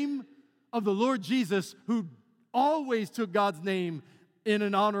name of the Lord Jesus, who always took God's name in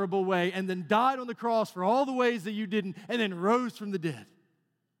an honorable way and then died on the cross for all the ways that you didn't and then rose from the dead.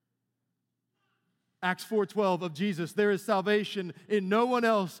 Acts 4:12 of Jesus, there is salvation in no one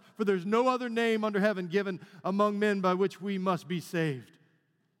else, for there's no other name under heaven given among men by which we must be saved.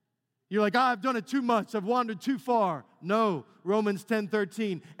 You're like, I've done it too much, I've wandered too far. No, Romans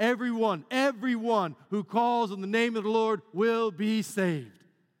 10:13, everyone who calls on the name of the Lord will be saved.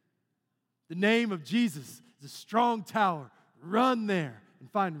 The name of Jesus is a strong tower. Run there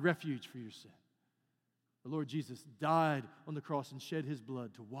and find refuge for your sin. The Lord Jesus died on the cross and shed his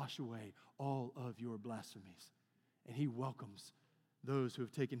blood to wash away all of your blasphemies. And he welcomes those who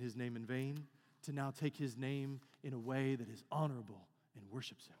have taken his name in vain to now take his name in a way that is honorable and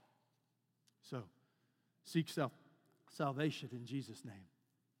worships him. So, seek salvation in Jesus' name.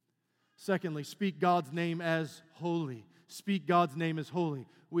 Secondly, speak God's name as holy. Speak God's name as holy.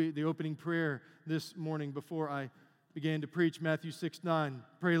 The opening prayer this morning before I began to preach, Matthew 6:9,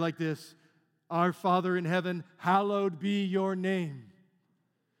 pray like this: Our Father in heaven, hallowed be your name.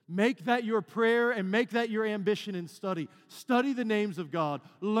 Make that your prayer and make that your ambition in study. Study the names of God.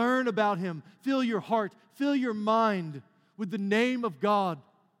 Learn about him. Fill your heart, fill your mind with the name of God,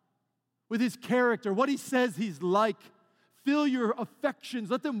 with his character, what he says he's like. Fill your affections.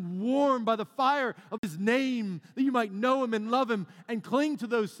 Let them warm by the fire of his name, that you might know him and love him and cling to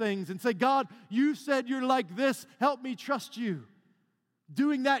those things and say, God, you said you're like this. Help me trust you.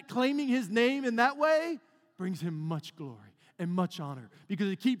 Doing that, claiming his name in that way, brings him much glory and much honor, because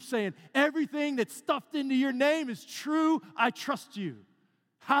he keeps saying, everything that's stuffed into your name is true. I trust you.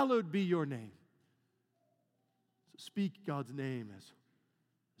 Hallowed be your name. So speak God's name as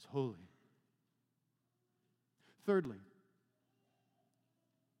holy. Thirdly,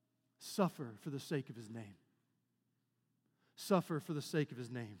 suffer for the sake of his name. Suffer for the sake of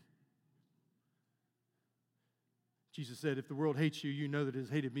his name. Jesus said, if the world hates you, you know that it has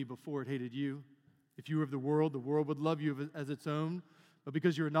hated me before it hated you. If you were of the world would love you as its own. But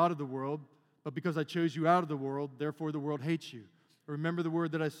because you are not of the world, but because I chose you out of the world, therefore the world hates you. Remember the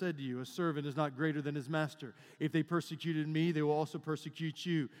word that I said to you, a servant is not greater than his master. If they persecuted me, they will also persecute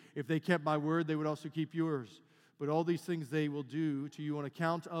you. If they kept my word, they would also keep yours. But all these things they will do to you on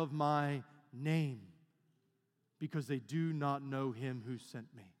account of my name, because they do not know him who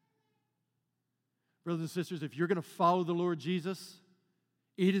sent me. Brothers and sisters, if you're going to follow the Lord Jesus,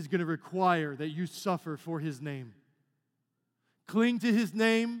 it is going to require that you suffer for his name. Cling to his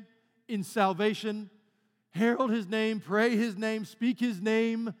name in salvation. Herald his name, pray his name, speak his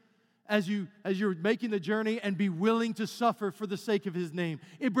name as you're making the journey, and be willing to suffer for the sake of his name.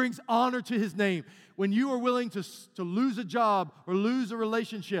 It brings honor to his name. When you are willing to lose a job or lose a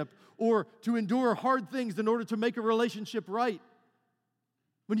relationship or to endure hard things in order to make a relationship right,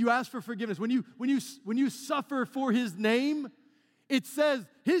 when you ask for forgiveness, when you suffer for his name, it says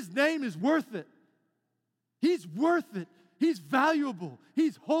his name is worth it. He's worth it. He's valuable.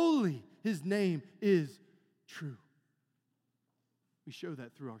 He's holy. His name is true. We show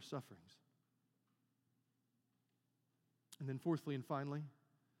that through our sufferings. And then fourthly and finally,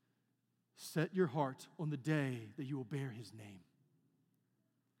 set your heart on the day that you will bear his name.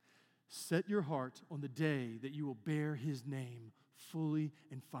 Set your heart on the day that you will bear his name fully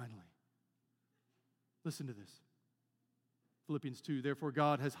and finally. Listen to this. Philippians 2, therefore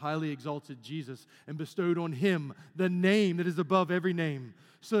God has highly exalted Jesus and bestowed on him the name that is above every name,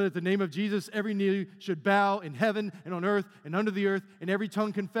 so that at the name of Jesus every knee should bow in heaven and on earth and under the earth, and every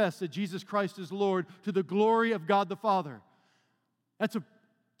tongue confess that Jesus Christ is Lord, to the glory of God the Father. It's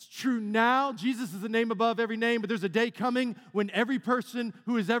true now. Jesus is the name above every name, but there's a day coming when every person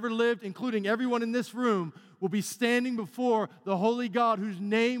who has ever lived, including everyone in this room, will be standing before the holy God whose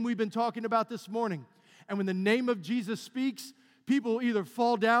name we've been talking about this morning. And when the name of Jesus speaks, people will either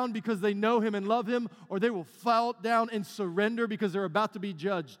fall down because they know him and love him, or they will fall down and surrender because they're about to be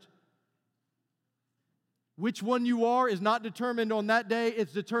judged. Which one you are is not determined on that day,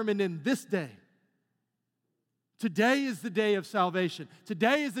 it's determined in this day. Today is the day of salvation.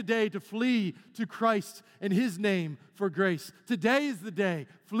 Today is the day to flee to Christ and his name for grace. Today is the day.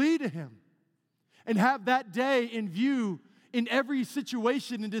 Flee to him. And have that day in view in every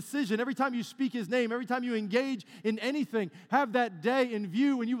situation and decision. Every time you speak His name, every time you engage in anything, have that day in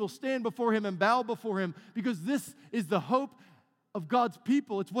view when you will stand before Him and bow before Him, because this is the hope of God's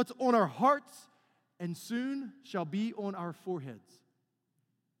people. It's what's on our hearts and soon shall be on our foreheads.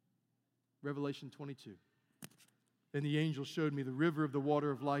 Revelation 22. Then the angel showed me the river of the water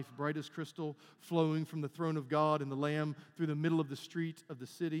of life, bright as crystal, flowing from the throne of God and the Lamb through the middle of the street of the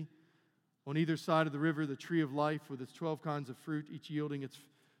city. On either side of the river, the tree of life with its 12 kinds of fruit, each yielding its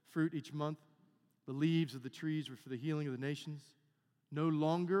fruit each month. The leaves of the trees were for the healing of the nations. No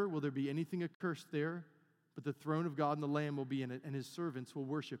longer will there be anything accursed there, but the throne of God and the Lamb will be in it, and His servants will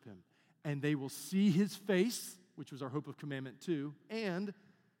worship Him. And they will see His face, which was our hope of commandment 2, and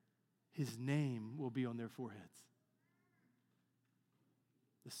His name will be on their foreheads.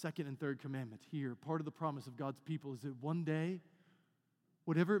 The second and third commandment here, part of the promise of God's people, is that one day,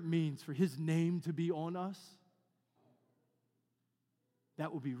 whatever it means for His name to be on us,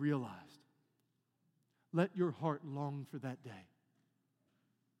 that will be realized. Let your heart long for that day,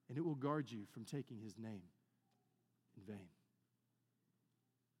 and it will guard you from taking His name in vain.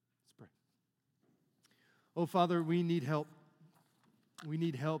 Let's pray. Oh, Father, we need help. We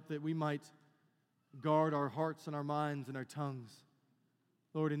need help that we might guard our hearts and our minds and our tongues.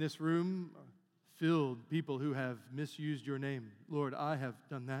 Lord, in this room, filled people who have misused your name. Lord, I have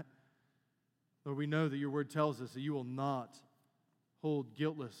done that. Lord, we know that your word tells us that you will not hold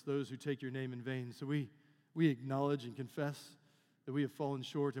guiltless those who take your name in vain. So we acknowledge and confess that we have fallen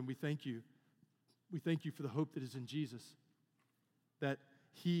short, and we thank you. We thank you for the hope that is in Jesus, that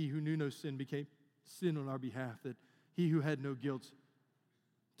He who knew no sin became sin on our behalf, that He who had no guilt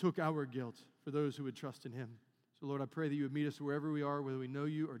took our guilt for those who would trust in Him. So, Lord, I pray that you would meet us wherever we are, whether we know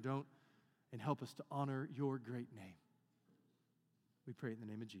you or don't, and help us to honor your great name. We pray in the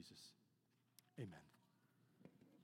name of Jesus. Amen.